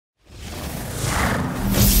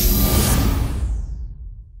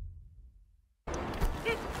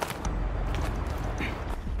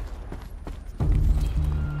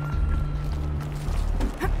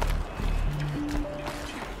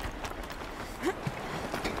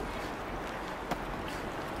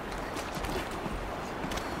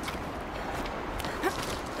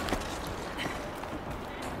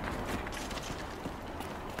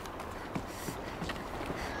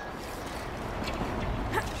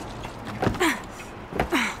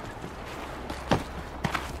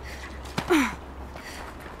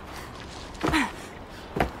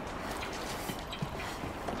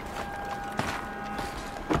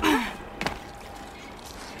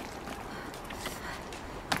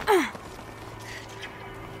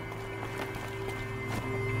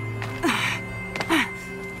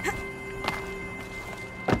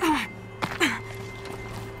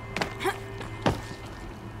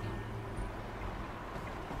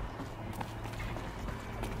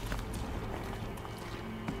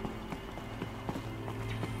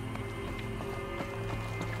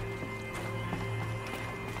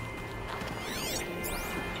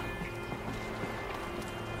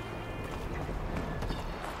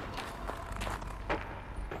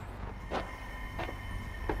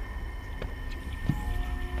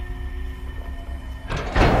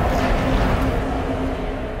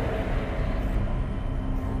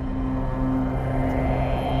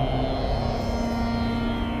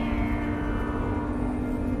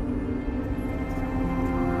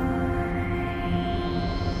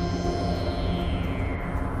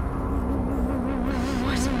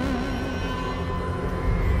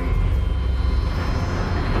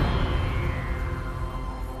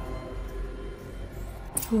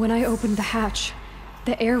When I opened the hatch,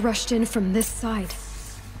 the air rushed in from this side.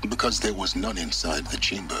 Because there was none inside the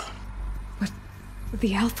chamber. But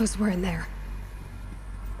the Alphas were in there.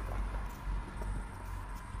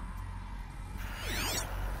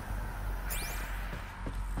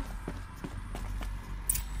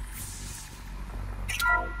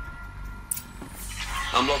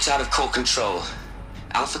 I'm locked out of core control.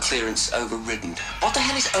 Alpha clearance overridden. What the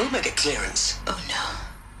hell is Omega clearance? Oh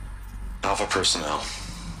no. Alpha personnel.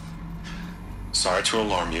 Sorry to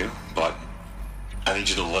alarm you, but I need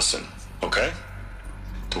you to listen, okay?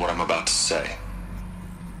 To what I'm about to say.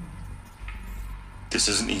 This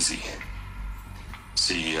isn't easy.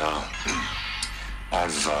 See,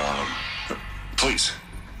 please,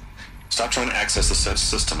 stop trying to access the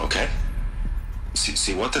system, okay?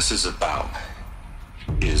 See, what this is about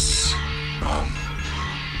is,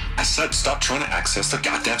 I said stop trying to access the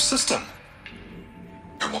goddamn system.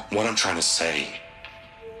 And what I'm trying to say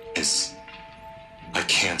is I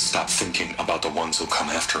can't stop thinking about the ones who'll come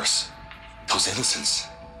after us. Those innocents.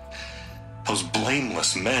 Those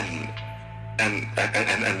blameless men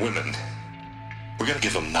and women. We're gonna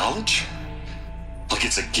give them knowledge? Like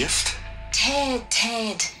it's a gift?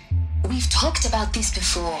 Ted. We've talked about this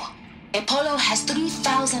before. Apollo has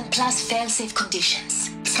 3,000 plus fail-safe conditions.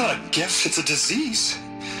 It's not a gift, it's a disease.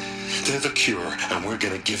 They're the cure, and we're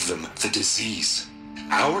gonna give them the disease.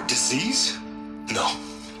 Our disease? No,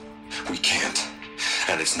 we can't.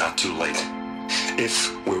 And it's not too late.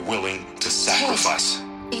 If we're willing to sacrifice.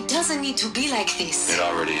 Ted, it doesn't need to be like this. It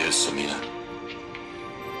already is, Samina.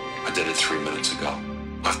 I did it 3 minutes ago.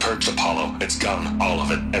 I've purged Apollo. It's gone. All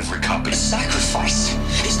of it. Every copy. A sacrifice?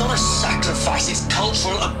 It's not a sacrifice. It's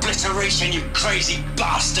cultural obliteration, you crazy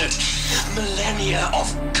bastard. Millennia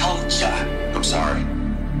of culture. I'm sorry.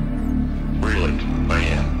 Really, I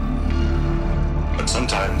am. But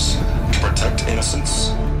sometimes, to protect innocence,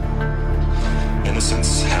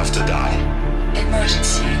 innocents have to die.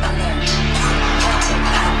 Emergency alert. Quantum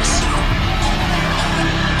atmosphere.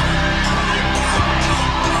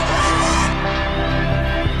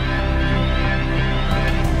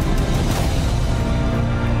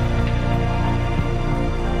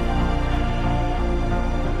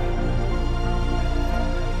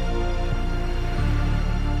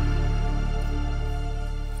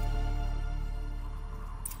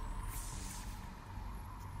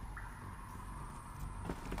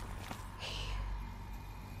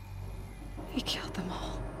 He killed them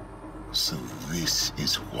all. So this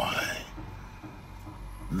is why.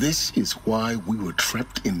 This is why we were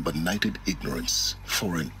trapped in benighted ignorance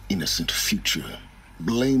for an innocent future.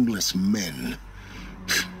 Blameless men.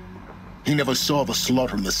 He never saw the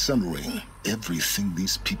slaughter in the Sun Ring. Everything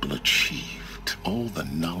these people achieved, all the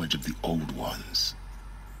knowledge of the old ones,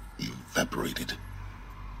 evaporated,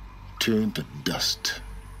 turned to dust,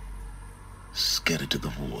 scattered to the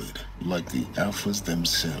void, like the Alphas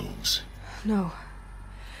themselves. No.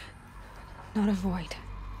 Not a void.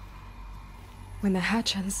 When the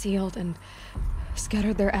hatch unsealed and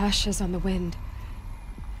scattered their ashes on the wind,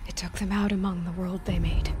 it took them out among the world they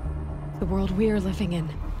made. The world we're living in.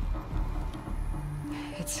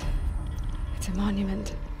 It's a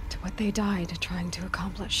monument to what they died trying to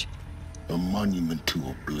accomplish. A monument to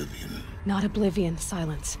oblivion. Not oblivion,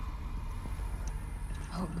 silence.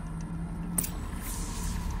 Hope.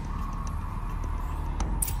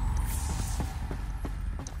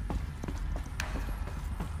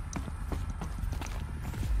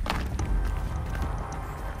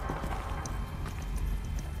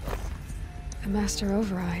 The Master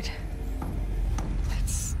Override.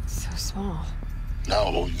 It's so small. Now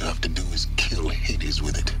all you have to do is kill Hades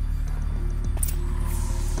with it.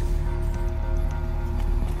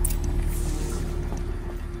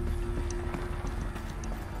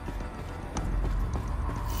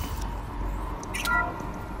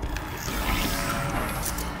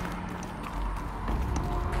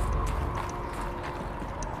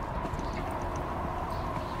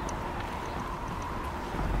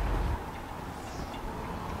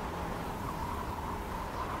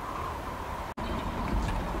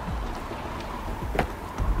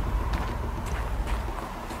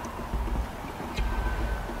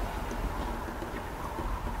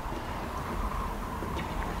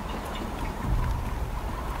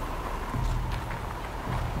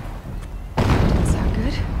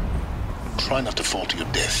 Try not to fall to your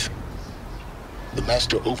death. The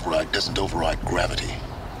Master Override doesn't override gravity.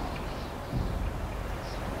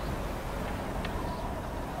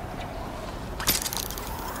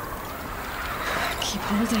 Keep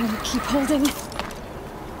holding, keep holding.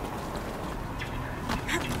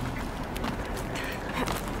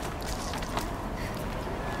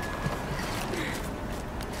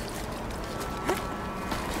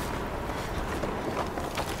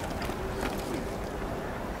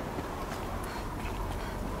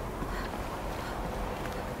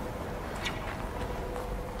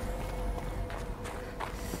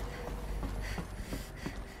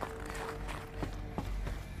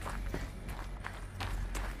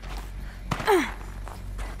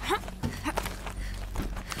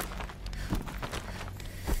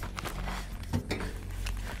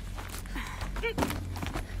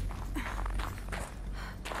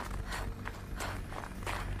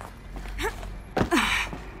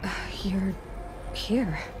 You're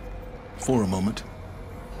here. For a moment.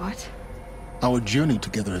 What? Our journey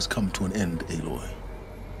together has come to an end, Aloy.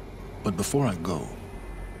 But before I go,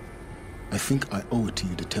 I think I owe it to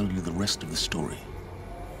you to tell you the rest of the story.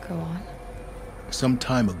 Go on. Some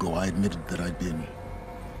time ago, I admitted that I'd been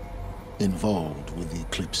involved with the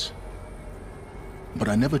eclipse. But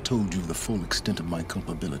I never told you the full extent of my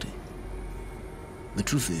culpability. The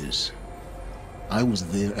truth is, I was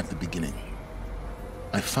there at the beginning.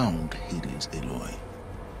 I found Hades, Aloy,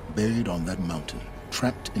 buried on that mountain,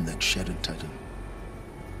 trapped in that shattered titan.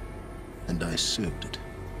 And I served it.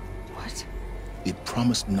 What? It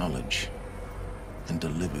promised knowledge and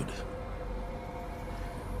delivered.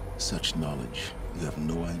 Such knowledge, you have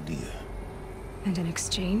no idea. And in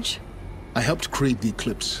exchange? I helped create the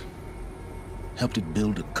eclipse. Helped it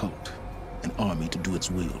build a cult, an army to do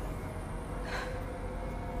its will.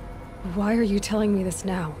 Why are you telling me this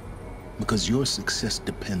now? Because your success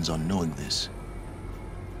depends on knowing this.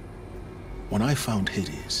 When I found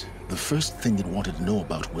Hades, the first thing it wanted to know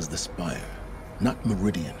about was the Spire. Not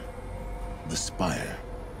Meridian. The Spire.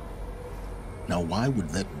 Now, why would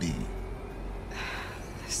that be?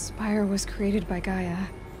 The Spire was created by Gaia.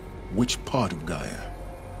 Which part of Gaia?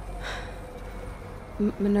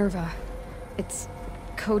 Minerva. Its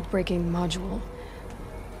code-breaking module.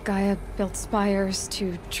 Gaia built spires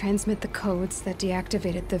to transmit the codes that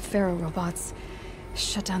deactivated the Pharaoh robots,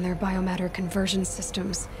 shut down their biomatter conversion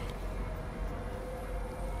systems.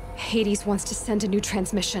 Hades wants to send a new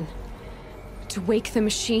transmission. To wake the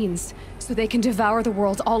machines, so they can devour the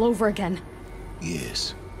world all over again.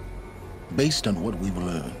 Yes. Based on what we've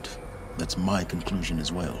learned, that's my conclusion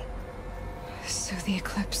as well. So the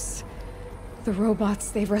Eclipse... the robots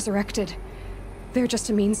they've resurrected... they're just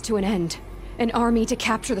a means to an end. An army to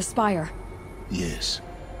capture the Spire. Yes.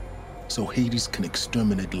 So Hades can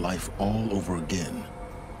exterminate life all over again.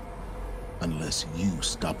 Unless you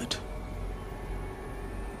stop it.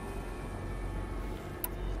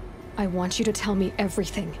 I want you to tell me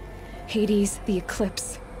everything. Hades, the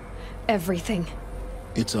Eclipse. Everything.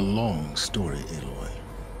 It's a long story, Aloy.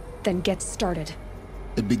 Then get started.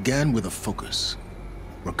 It began with a focus.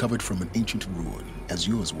 Recovered from an ancient ruin, as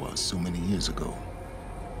yours was so many years ago.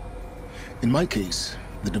 In my case,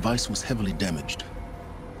 the device was heavily damaged.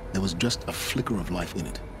 There was just a flicker of life in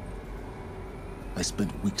it. I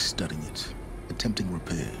spent weeks studying it, attempting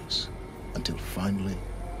repairs, until finally,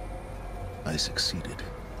 I succeeded.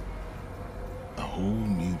 A whole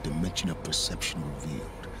new dimension of perception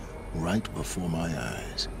revealed, right before my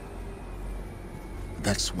eyes.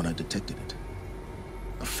 That's when I detected it.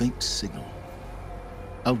 A faint signal.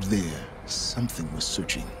 Out there, something was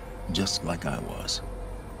searching, just like I was.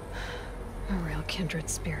 A real kindred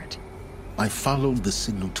spirit. I followed the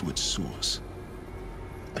signal to its source.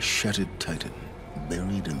 A shattered titan,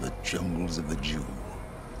 buried in the jungles of the Jew.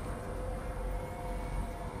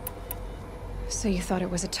 So you thought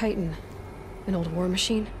it was a titan? An old war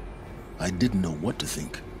machine? I didn't know what to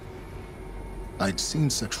think. I'd seen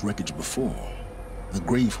such wreckage before. The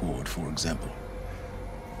Grave Horde, for example.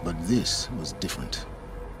 But this was different.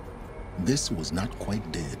 This was not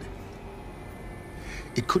quite dead.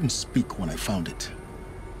 It couldn't speak when I found it,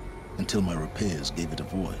 until my repairs gave it a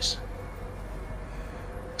voice.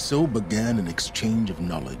 So began an exchange of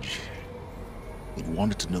knowledge. It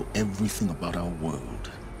wanted to know everything about our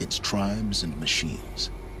world, its tribes and machines.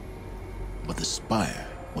 But the Spire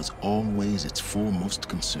was always its foremost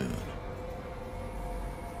concern.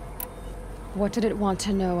 What did it want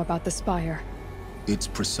to know about the Spire? Its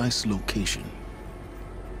precise location,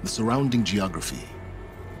 the surrounding geography,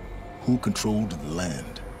 who controlled the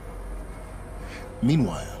land.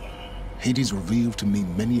 Meanwhile, Hades revealed to me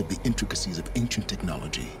many of the intricacies of ancient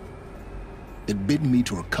technology. It bid me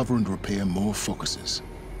to recover and repair more focuses.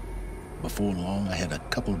 Before long, I had a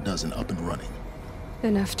couple dozen up and running.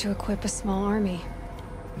 Enough to equip a small army.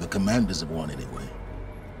 The commanders of one, anyway.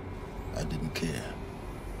 I didn't care.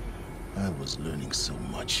 I was learning so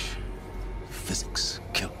much. Physics,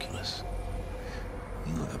 calculus.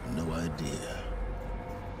 You have no idea.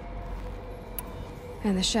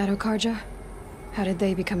 And the Shadow Karja? How did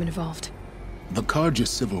they become involved? The Karja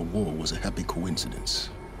Civil War was a happy coincidence.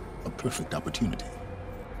 A perfect opportunity.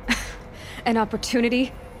 An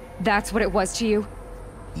opportunity? That's what it was to you?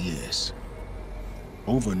 Yes.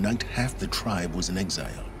 Overnight, half the tribe was in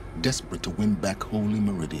exile, desperate to win back Holy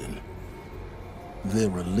Meridian. Their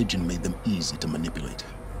religion made them easy to manipulate.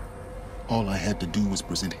 All I had to do was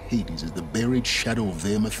present Hades as the buried shadow of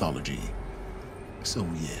their mythology. So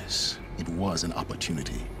yes, it was an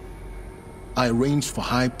opportunity. I arranged for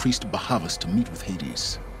High Priest Bahavas to meet with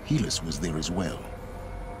Hades. Helis was there as well.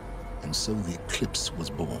 And so the Eclipse was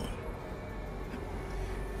born.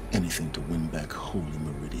 Anything to win back Holy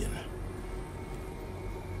Meridian.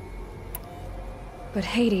 But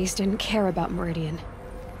Hades didn't care about Meridian.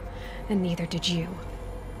 And neither did you.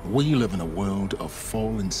 We live in a world of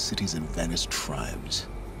fallen cities and vanished tribes.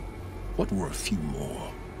 What were a few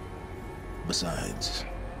more? Besides,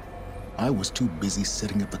 I was too busy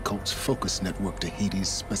setting up the cult's focus network to Hades'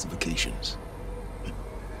 specifications.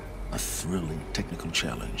 A thrilling technical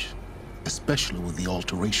challenge, especially with the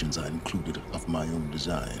alterations I included of my own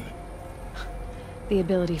design. The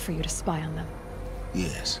ability for you to spy on them.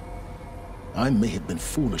 Yes. I may have been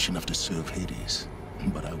foolish enough to serve Hades,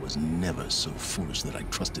 but I was never so foolish that I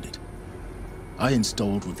trusted it. I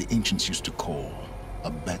installed what the ancients used to call a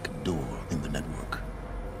back door in the network.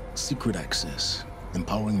 Secret access,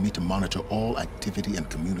 empowering me to monitor all activity and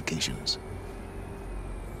communications.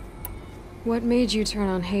 What made you turn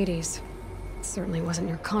on Hades? It certainly wasn't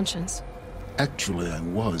your conscience. Actually, I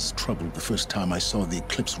was troubled the first time I saw the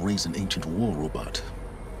Eclipse raise an ancient war robot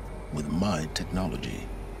with my technology.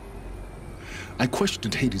 I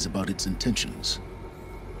questioned Hades about its intentions.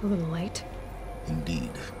 A little late. Indeed.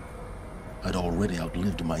 I'd already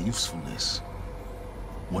outlived my usefulness.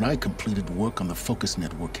 When I completed work on the Focus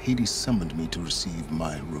Network, Hades summoned me to receive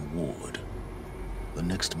my reward. The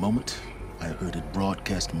next moment, I heard it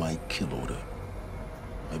broadcast my kill order.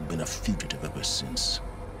 I've been a fugitive ever since.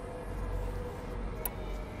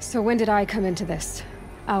 So when did I come into this?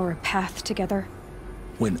 Our path together?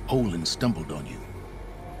 When Olin stumbled on you.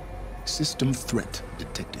 System threat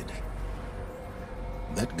detected.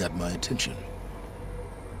 That got my attention.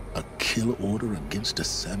 A kill order against a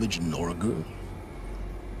savage Nora girl?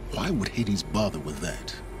 Why would Hades bother with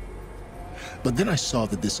that? But then I saw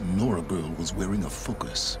that this Nora girl was wearing a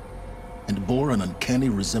focus, and bore an uncanny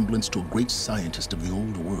resemblance to a great scientist of the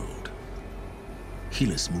old world.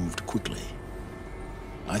 Helis moved quickly.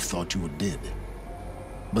 I thought you were dead.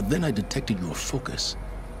 But then I detected your focus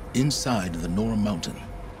inside the Nora mountain.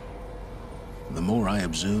 The more I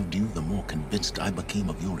observed you, the more convinced I became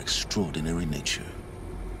of your extraordinary nature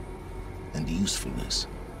and usefulness.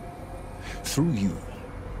 Through you,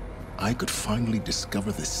 I could finally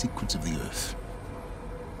discover the secrets of the Earth.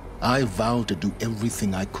 I vowed to do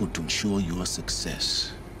everything I could to ensure your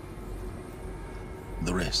success.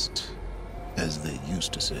 The rest, as they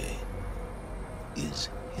used to say, is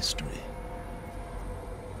history.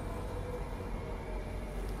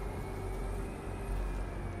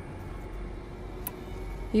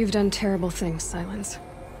 You've done terrible things, Silence.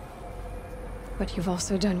 But you've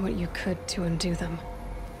also done what you could to undo them.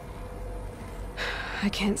 I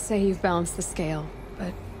can't say you've balanced the scale,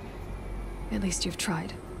 but at least you've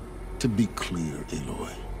tried. To be clear,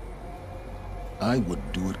 Aloy, I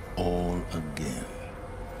would do it all again.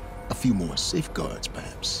 A few more safeguards,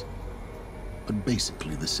 perhaps, but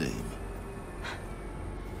basically the same.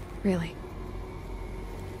 Really?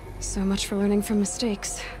 So much for learning from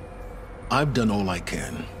mistakes. I've done all I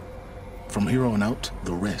can. From here on out,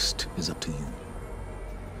 the rest is up to you.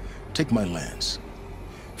 Take my lance.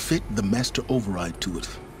 Fit the master override to it,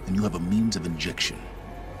 and you have a means of injection.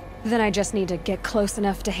 Then I just need to get close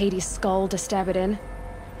enough to Hades' skull to stab it in?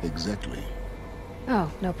 Exactly. Oh,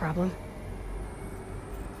 no problem.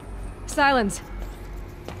 Silence!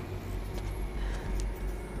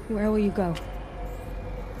 Where will you go?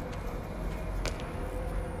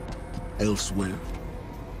 Elsewhere.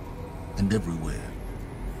 And everywhere.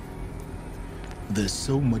 There's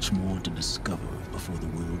so much more to discover before the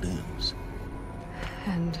world ends.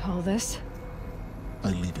 And all this? I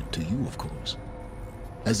leave it to you, of course.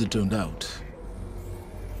 As it turned out,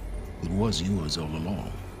 it was yours all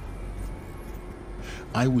along.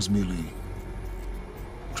 I was merely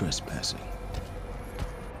trespassing.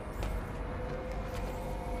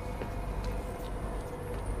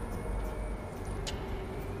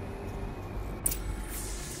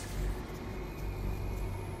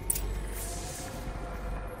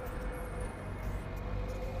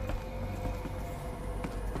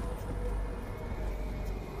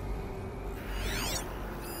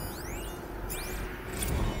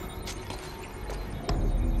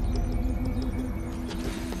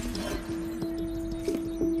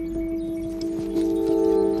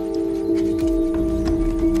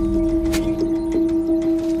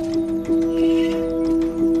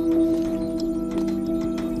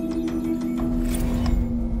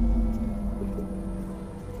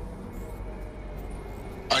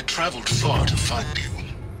 I traveled far to find you.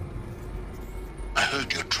 I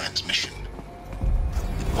heard your transmission.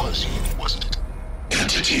 It was you, wasn't it?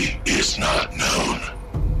 Entity is not known.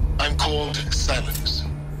 I'm called Silence,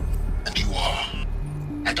 and you are.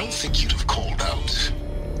 I don't think you'd have called out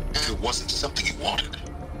if it wasn't something you wanted.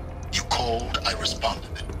 You called, I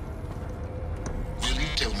responded.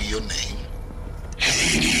 your name?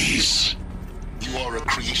 Hades. You are a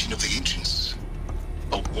creation of the ancients.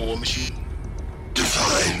 A war machine?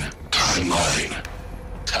 Define timeline.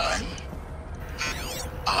 Time?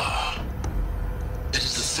 Ah. It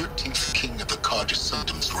is the 13th king of the Karja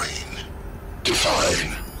Sanctum's reign.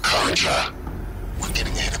 Define Karja. We're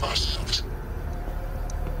getting ahead of ourselves.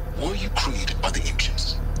 Were you created by the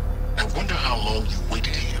ancients? I wonder how long you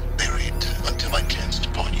waited here, buried, until I chanced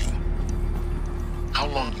upon you. How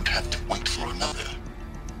long you'd have to wait for another.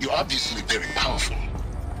 You're obviously very powerful,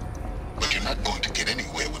 but you're not going to get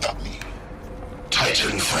anywhere without me.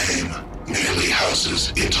 Titan Flame merely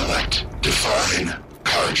houses intellect. Define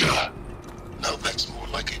Karja. Now that's more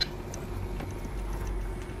like it.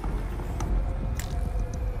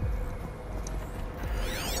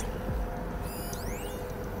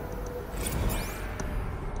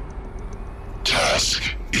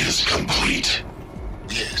 Task is complete.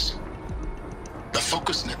 Yes. The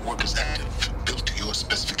focus network is active, built to your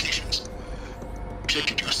specifications.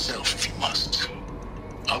 Check it yourself if you must.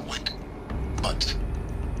 I'll wait. But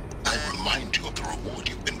I remind you of the reward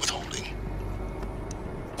you've been withholding.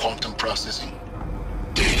 Quantum processing?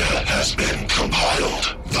 Data has been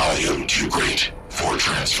compiled. Volume too great for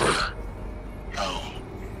transfer. How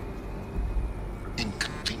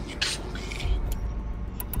inconvenient for me.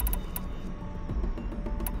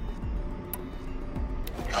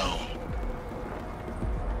 How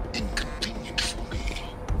inconvenient for me.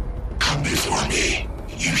 Come before me.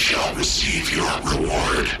 You shall receive your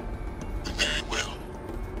reward. Very well.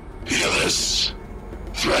 Fearless.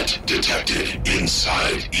 Threat detected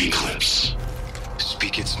inside Eclipse.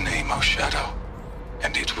 Speak its name, O Shadow,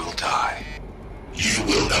 and it will die. You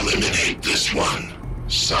will eliminate this one.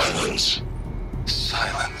 Silence.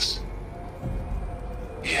 Silence.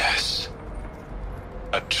 Yes.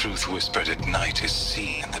 A truth whispered at night is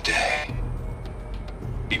seen in the day.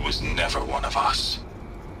 He was never one of us.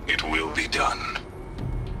 It will be done.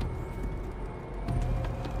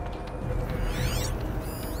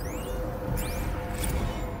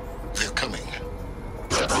 They're coming.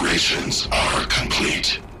 Preparations are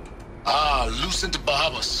complete. Ah, Lucent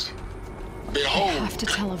Bahabas. Behold, I have to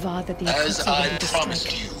tell Avad that the as eclipse will I be promised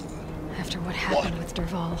destroyed. you. After what happened with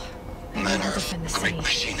Derval, I Manner will of defend the great city.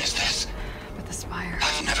 machine is this? But the Spire...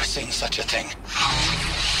 I've never seen such a thing.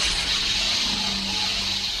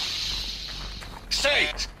 Stay!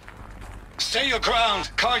 Stay your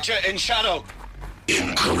ground, Karja in shadow!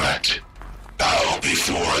 Incorrect. Bow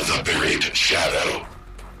before the buried shadow.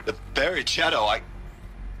 The buried shadow, I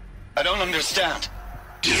don't understand.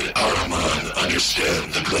 Did Araman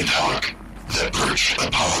understand the Glinthawk that perched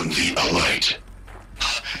upon the alight?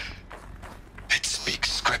 It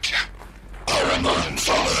speaks scripture. Araman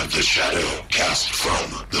followed the shadow cast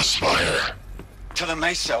from the spire. To the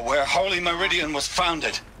mesa where Holy Meridian was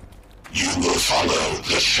founded. You will follow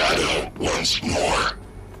the shadow once more.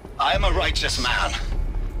 I am a righteous man,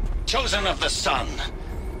 chosen of the sun.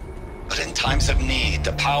 But in times of need,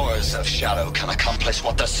 the powers of shadow can accomplish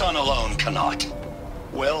what the sun alone cannot.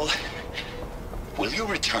 Will you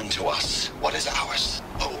return to us what is ours,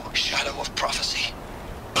 O shadow of prophecy?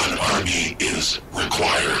 An army is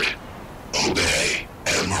required. Obey,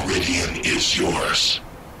 and Meridian is yours.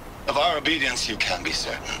 Of our obedience you can be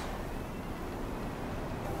certain.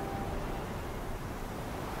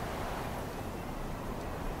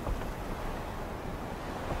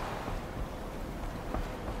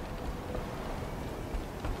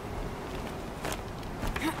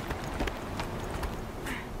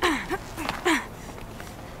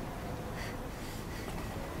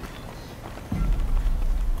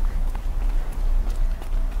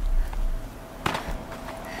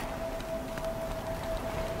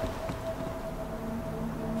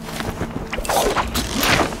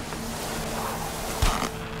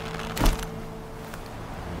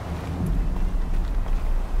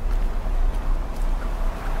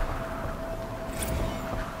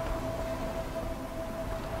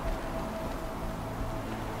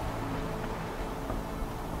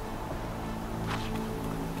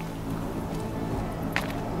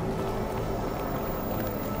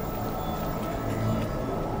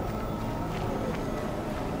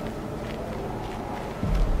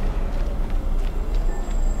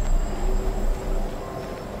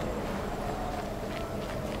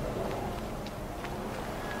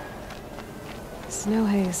 Snow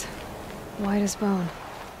haze. White as bone.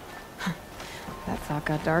 That thought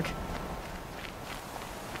got dark.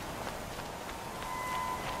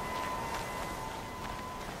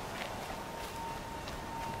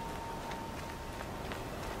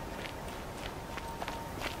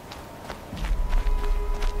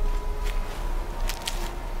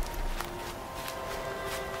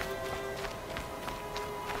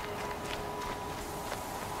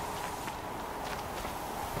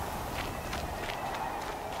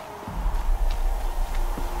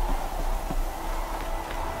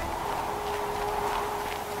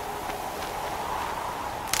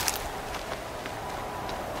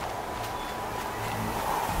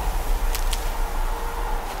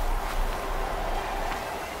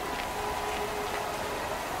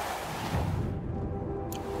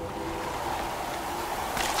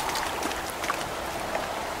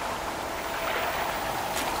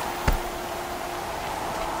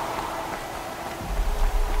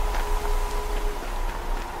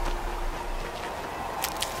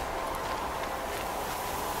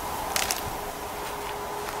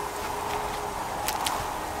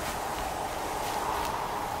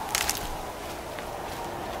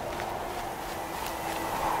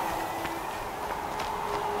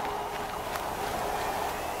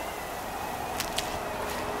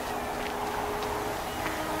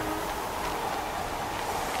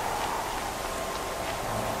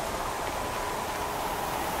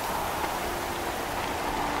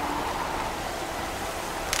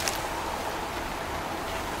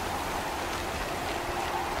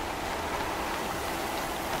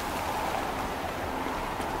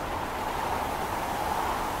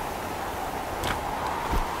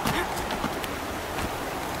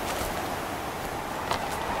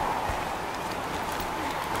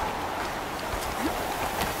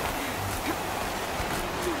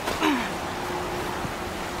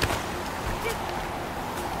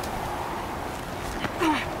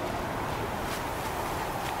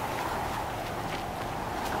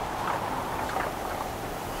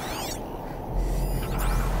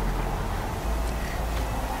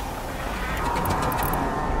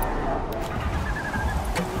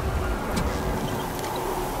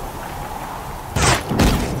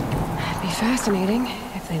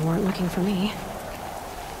 if they weren't looking for me.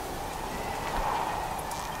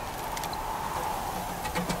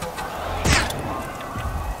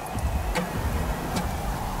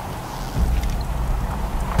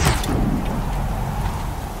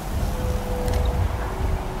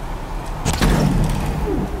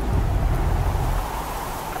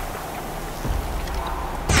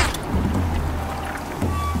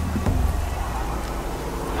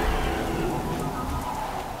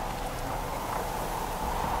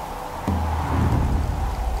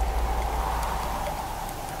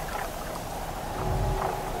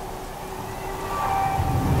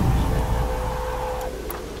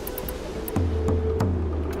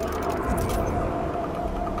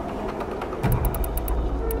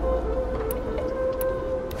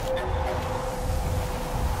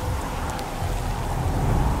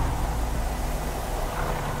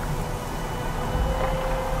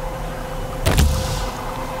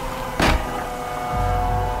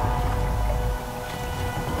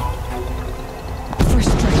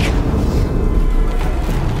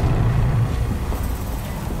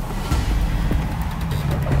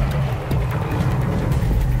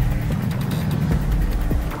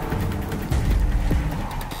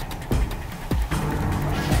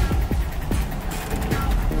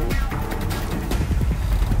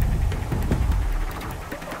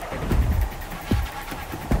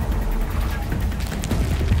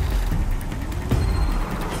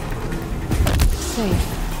 Safe.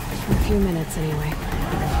 For a few minutes, anyway.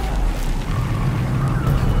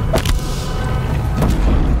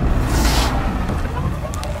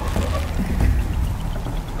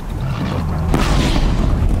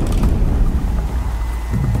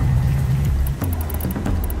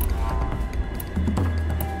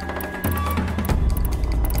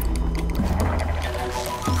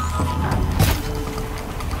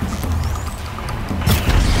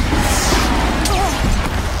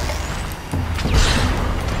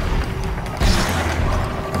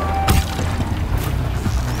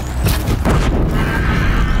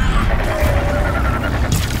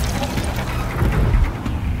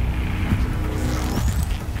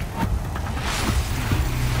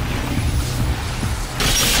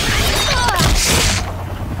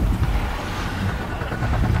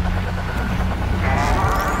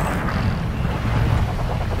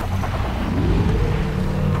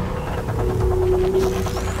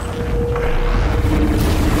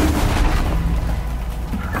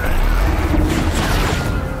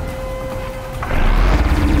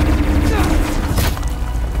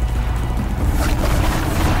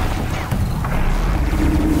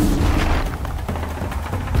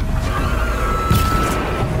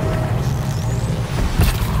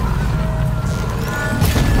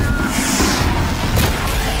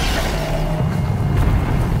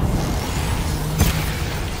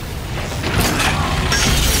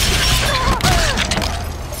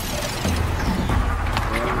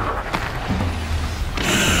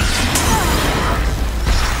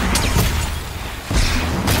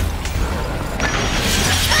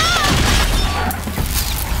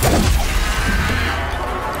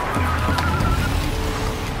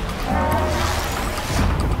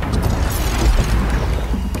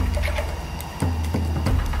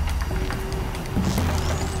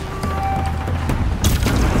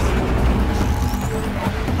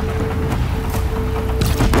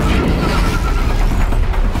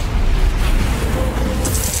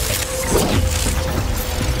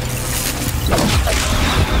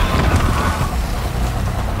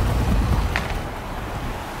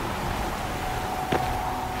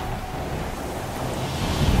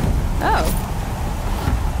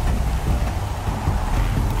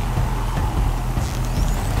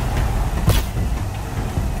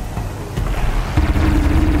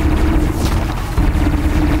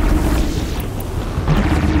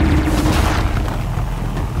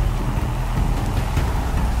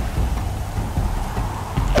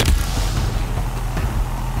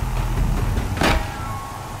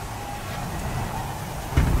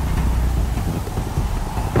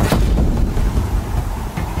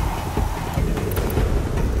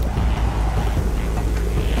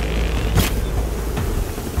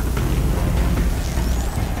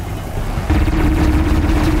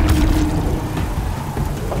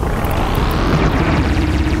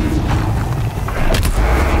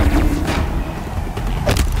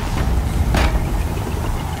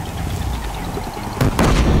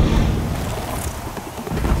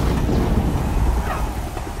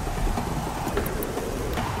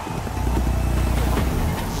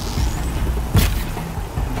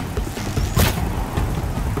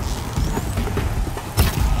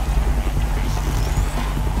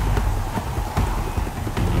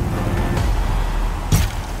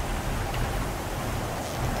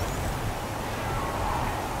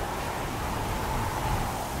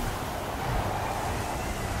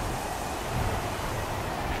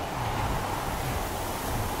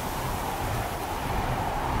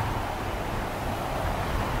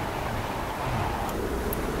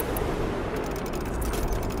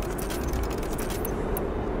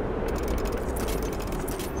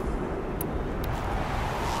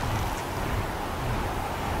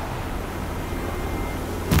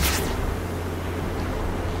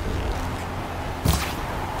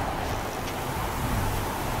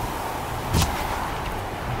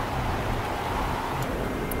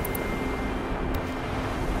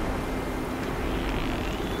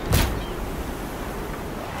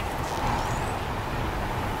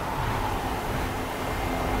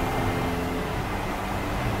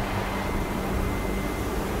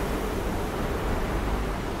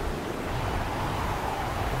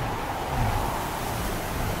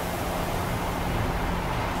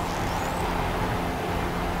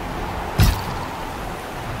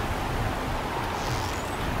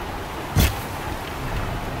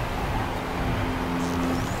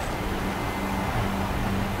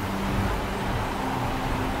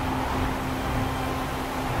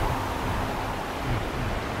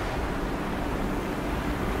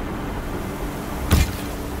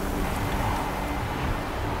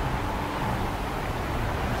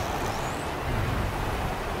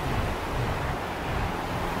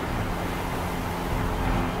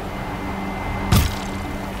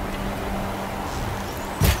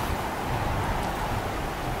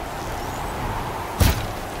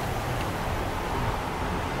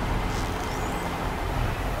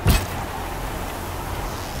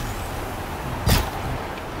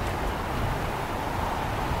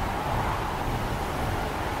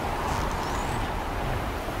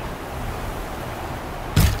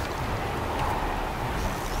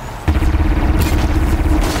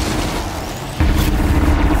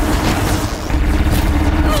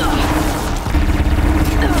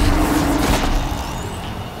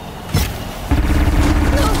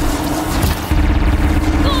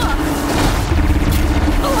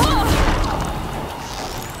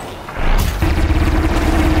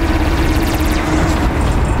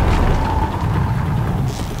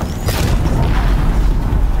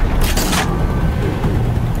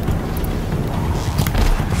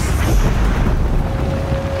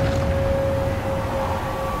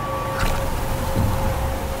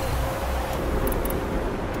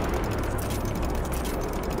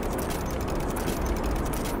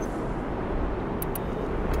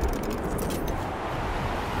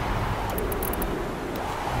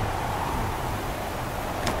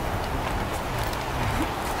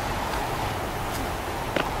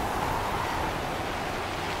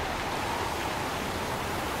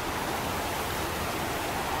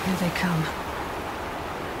 Here they come.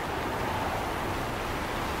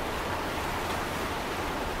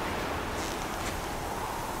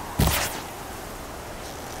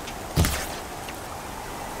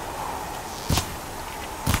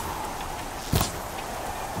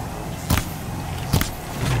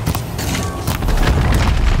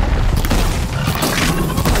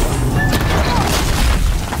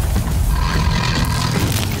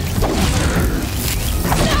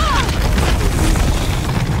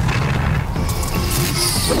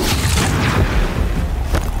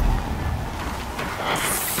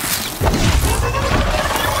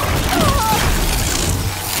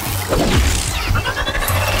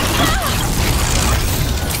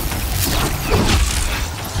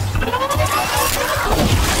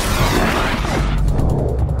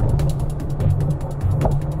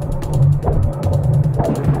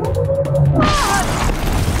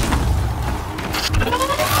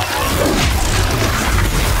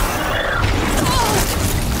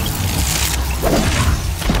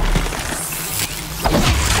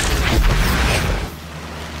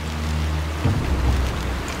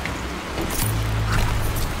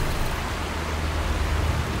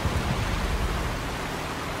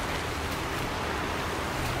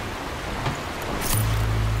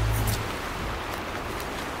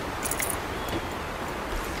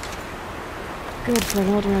 Good for an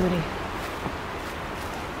old remedy.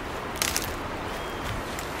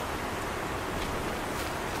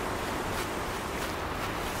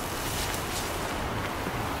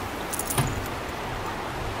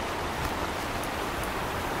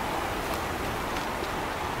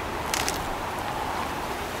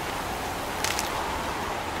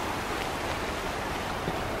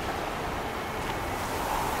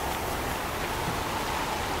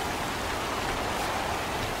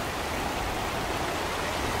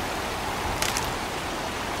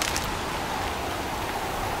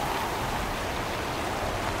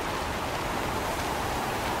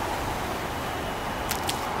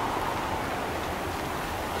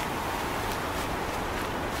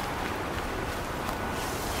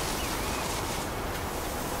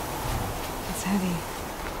 It's heavy.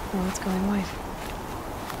 Oh, it's going white.